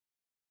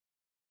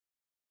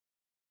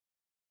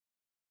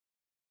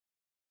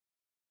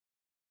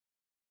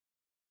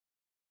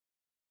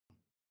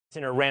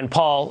Senator Rand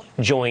Paul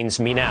joins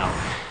me now.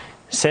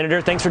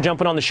 Senator, thanks for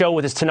jumping on the show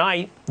with us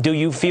tonight. Do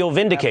you feel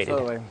vindicated?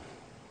 Absolutely.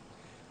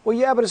 Well,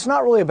 yeah, but it's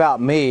not really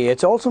about me.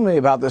 It's ultimately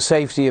about the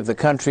safety of the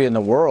country and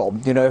the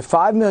world. You know, if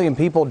 5 million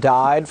people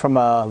died from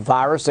a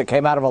virus that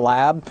came out of a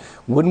lab,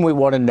 wouldn't we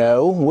want to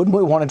know? Wouldn't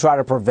we want to try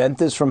to prevent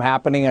this from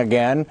happening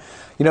again?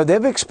 You know,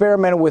 they've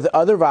experimented with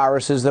other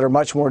viruses that are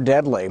much more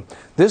deadly.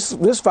 This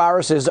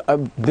virus has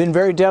been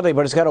very deadly,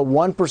 but it's got a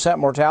 1%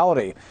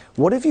 mortality.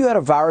 What if you had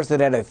a virus that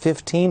had a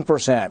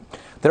 15%?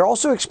 They're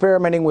also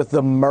experimenting with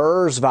the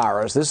MERS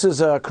virus. This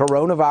is a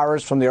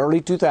coronavirus from the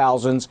early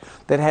 2000s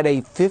that had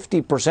a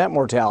 50%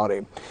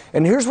 mortality.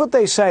 And here's what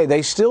they say.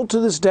 They still to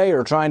this day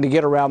are trying to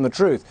get around the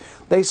truth.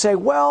 They say,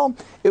 well,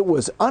 it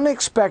was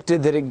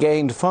unexpected that it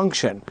gained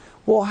function.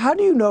 Well, how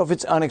do you know if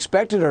it's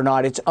unexpected or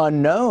not? It's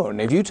unknown.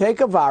 If you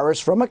take a virus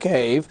from a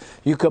cave,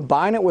 you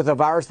combine it with a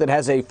virus that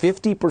has a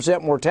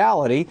 50%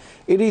 mortality,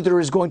 it either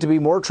is going to be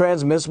more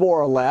transmissible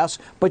or less,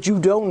 but you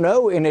don't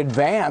know in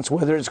advance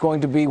whether it's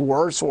going to be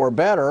worse or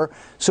better.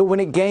 So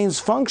when it gains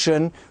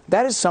function,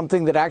 that is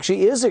something that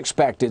actually is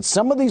expected.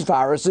 Some of these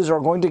viruses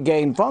are going to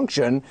gain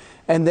function,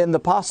 and then the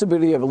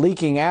possibility of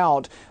leaking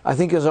out, I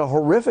think, is a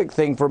horrific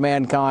thing for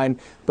mankind.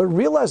 But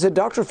realize that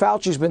Dr.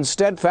 Fauci's been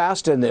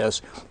steadfast in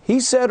this. He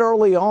said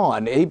early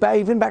on,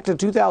 even back to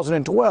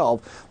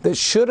 2012, that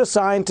should a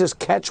scientist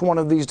catch one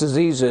of these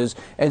diseases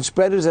and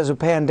spread it as a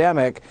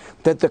pandemic,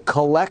 that the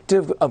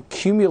collective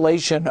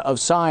accumulation of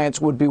science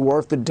would be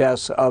worth the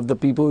deaths of the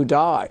people who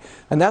die.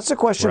 And that's the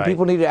question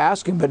people need to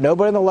ask him, but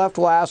nobody on the left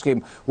will ask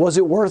him, was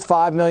it worth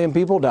 5 million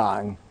people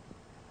dying?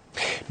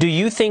 Do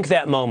you think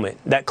that moment,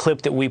 that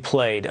clip that we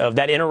played of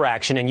that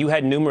interaction, and you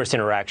had numerous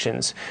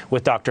interactions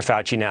with Dr.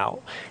 Fauci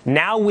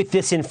now with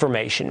this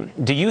information,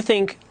 do you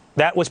think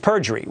that was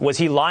perjury? Was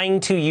he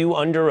lying to you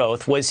under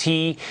oath?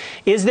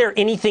 Is there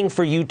anything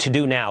for you to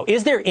do now?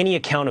 Is there any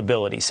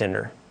accountability,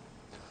 Senator?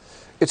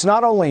 It's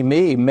not only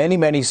me. Many,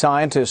 many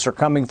scientists are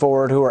coming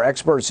forward who are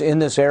experts in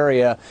this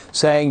area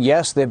saying,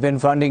 yes, they've been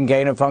funding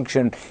gain of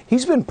function.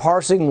 He's been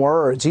parsing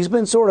words. He's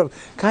been sort of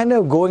kind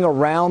of going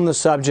around the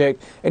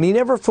subject, and he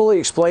never fully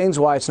explains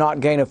why it's not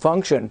gain of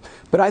function.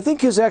 But I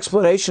think his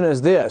explanation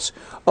is this.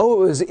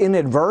 Oh, it was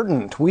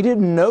inadvertent. We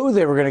didn't know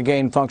they were going to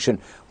gain function.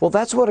 Well,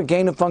 that's what a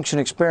gain of function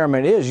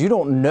experiment is. You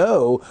don't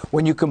know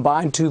when you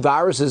combine two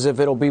viruses if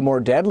it'll be more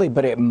deadly,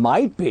 but it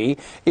might be.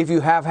 If you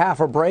have half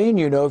a brain,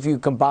 you know, if you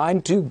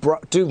combine two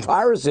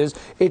viruses,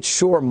 it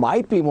sure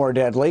might be more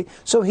deadly.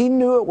 So he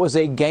knew it was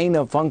a gain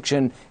of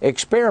function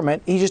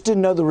experiment. He just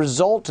didn't know the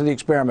result to the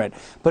experiment.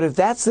 But if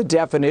that's the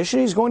definition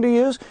he's going to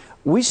use,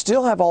 we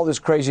still have all this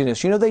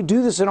craziness. You know, they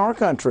do this in our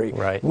country.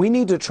 Right. We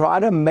need to try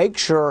to make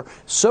sure.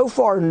 So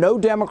far, no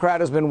Democrat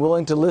has been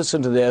willing to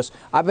listen to this.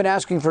 I've been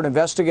asking for an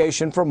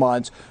investigation for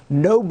months.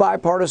 No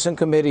bipartisan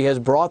committee has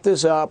brought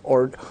this up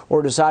or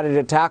decided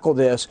to tackle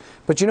this.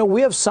 But, you know,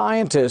 we have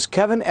scientists,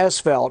 Kevin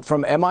Esvelt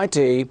from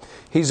MIT.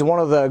 He's one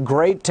of the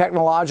great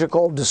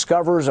technological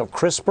discoverers of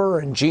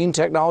CRISPR and gene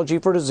technology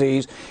for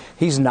disease.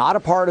 He's not a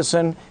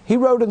partisan. He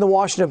wrote in the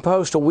Washington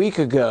Post a week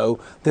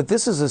ago that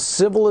this is a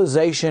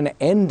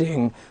civilization-ending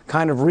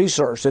kind of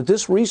research, that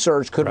this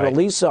research could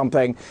release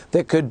something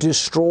that could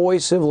destroy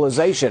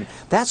civilization.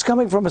 That's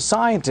coming from a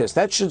scientist.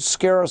 That should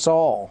scare us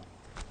all.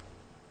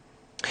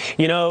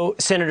 You know,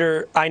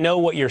 Senator, I know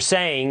what you're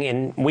saying,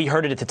 and we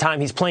heard it at the time.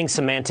 He's playing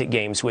semantic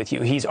games with you.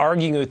 He's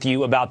arguing with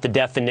you about the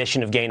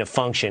definition of gain of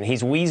function.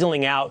 He's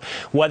weaseling out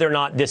whether or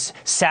not this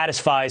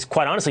satisfies,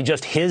 quite honestly,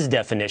 just his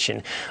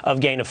definition of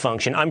gain of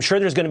function. I'm sure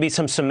there's going to be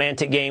some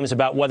semantic games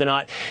about whether or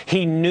not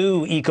he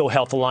knew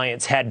EcoHealth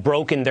Alliance had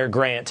broken their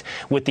grant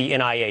with the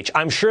NIH.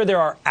 I'm sure there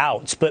are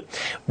outs, but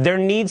there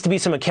needs to be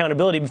some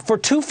accountability for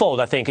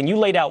twofold, I think, and you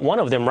laid out one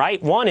of them,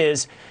 right? One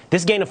is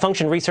this gain of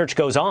function research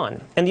goes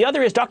on, and the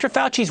other is Dr.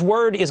 Fauci's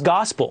word is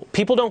gospel.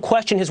 People don't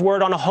question his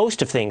word on a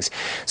host of things.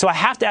 So I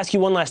have to ask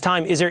you one last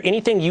time, is there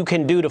anything you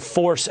can do to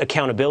force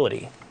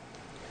accountability?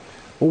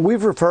 Well,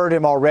 we've referred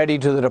him already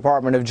to the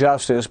Department of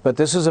Justice, but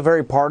this is a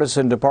very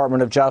partisan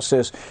Department of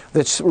Justice.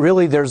 That's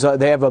really,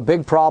 they have a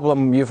big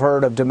problem. You've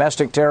heard of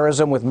domestic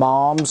terrorism with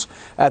moms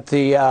at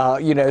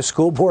the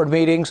school board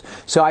meetings.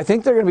 So I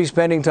think they're going to be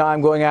spending time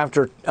going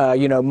after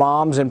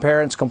moms and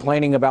parents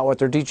complaining about what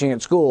they're teaching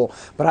at school.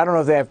 But I don't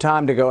know if they have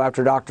time to go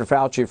after Dr.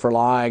 Fauci for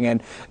lying.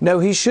 And no,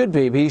 he should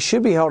be. He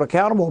should be held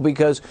accountable,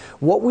 because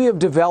what we have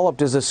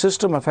developed is a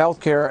system of health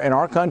care in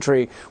our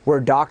country where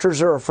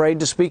doctors are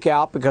afraid to speak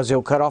out because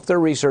he'll cut off their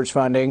research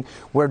funding,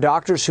 where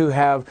doctors who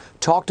have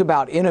talked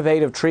about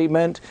innovative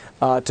treatment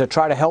to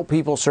try to help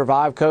people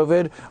survive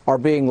COVID are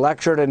being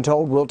lectured and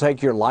told, we'll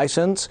take your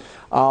license.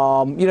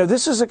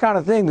 This is the kind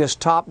of thing, this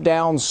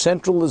top-down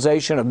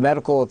centralization of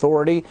medical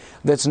authority,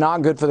 that's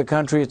not good for the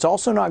country. It's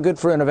also not good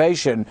for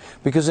innovation,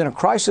 because in a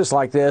crisis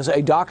like this,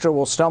 a doctor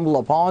will stumble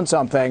upon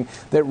something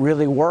that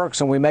really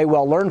works, and we may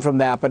well learn from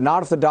that, but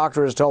not if the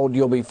doctor is told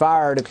you'll be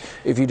fired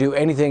if you do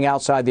anything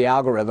outside the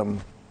algorithm.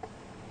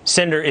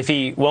 Senator, if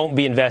he won't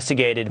be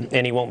investigated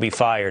and he won't be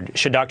fired,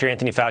 should Dr.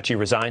 Anthony Fauci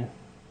resign?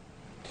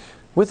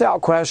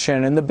 Without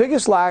question. And the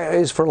biggest lack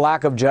is for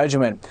lack of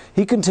judgment.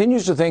 He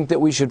continues to think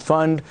that we should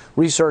fund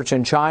research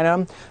in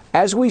China.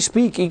 As we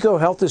speak,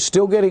 EcoHealth is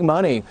still getting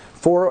money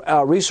for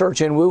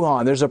research in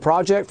Wuhan. There's a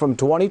project from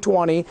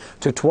 2020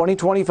 to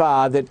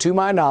 2025 that, to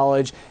my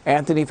knowledge,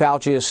 Anthony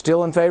Fauci is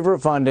still in favor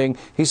of funding.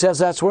 He says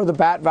that's where the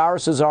bat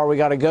viruses are. We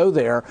got to go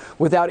there,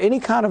 without any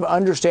kind of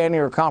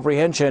understanding or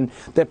comprehension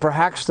that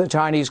perhaps the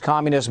Chinese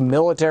Communist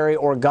military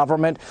or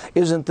government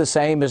isn't the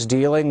same as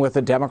dealing with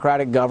a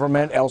democratic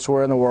government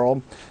elsewhere in the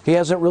world. He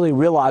hasn't really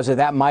realized that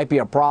that might be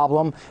a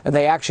problem, and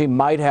they actually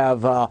might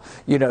have,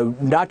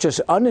 not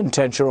just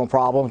unintentional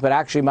problems, but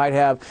actually might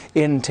have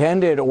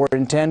intended or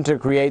intend to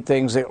create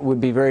things that would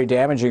be very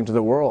damaging to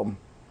the world.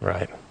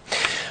 Right.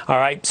 All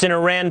right,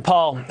 Senator Rand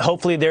Paul,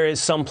 hopefully there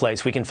is some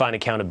place we can find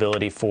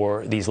accountability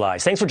for these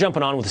lies. Thanks for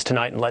jumping on with us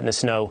tonight and letting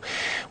us know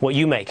what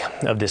you make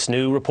of this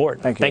new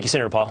report. Thank you,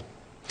 Senator Paul.